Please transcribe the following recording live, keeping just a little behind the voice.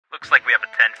Looks like we have a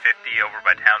 1050 over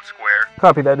by Town Square.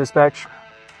 Copy that, dispatch.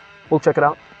 We'll check it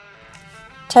out.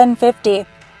 1050.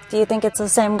 Do you think it's the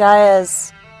same guy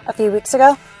as a few weeks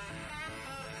ago?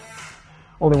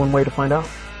 Only one way to find out.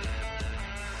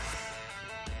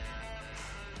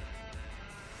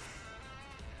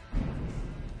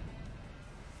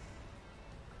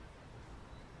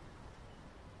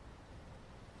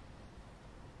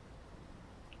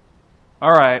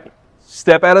 All right,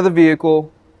 step out of the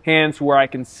vehicle, hands where I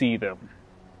can see them.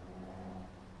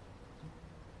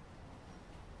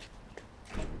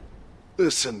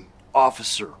 Listen,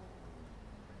 officer,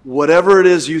 whatever it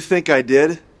is you think I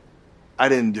did, I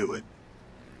didn't do it.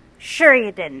 Sure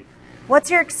you didn't.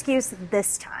 What's your excuse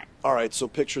this time? All right, so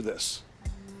picture this.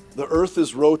 The Earth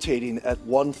is rotating at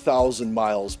 1,000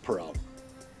 miles per hour.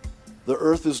 The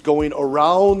Earth is going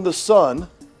around the sun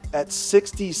at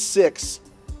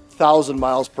 66,000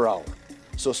 miles per hour.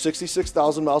 So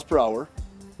 66,000 miles per hour,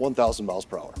 1,000 miles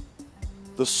per hour.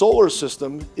 The solar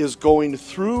system is going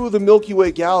through the Milky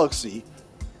Way galaxy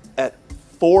at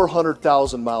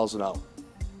 400,000 miles an hour.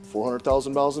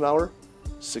 400,000 miles an hour,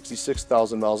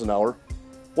 66,000 miles an hour,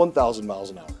 1,000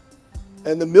 miles an hour.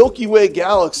 And the Milky Way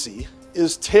galaxy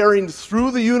is tearing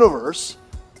through the universe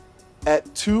at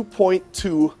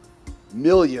 2.2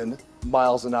 million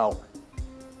miles an hour.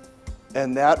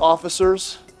 And that,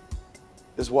 officers,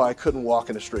 is why I couldn't walk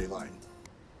in a straight line.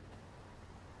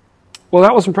 Well,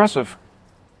 that was impressive.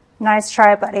 Nice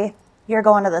try, buddy. You're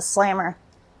going to the slammer.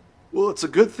 Well, it's a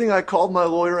good thing I called my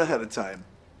lawyer ahead of time.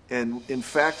 And in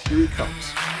fact, here he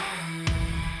comes.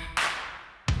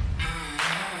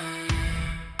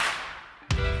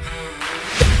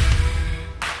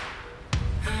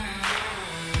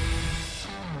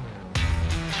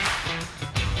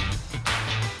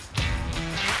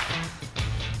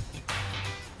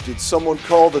 Did someone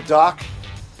call the doc?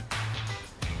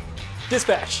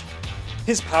 Dispatch.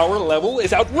 His power level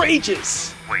is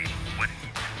outrageous. Wait, what did you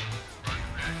do?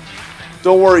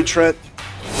 Don't worry, Trent.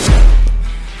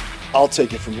 I'll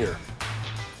take it from here.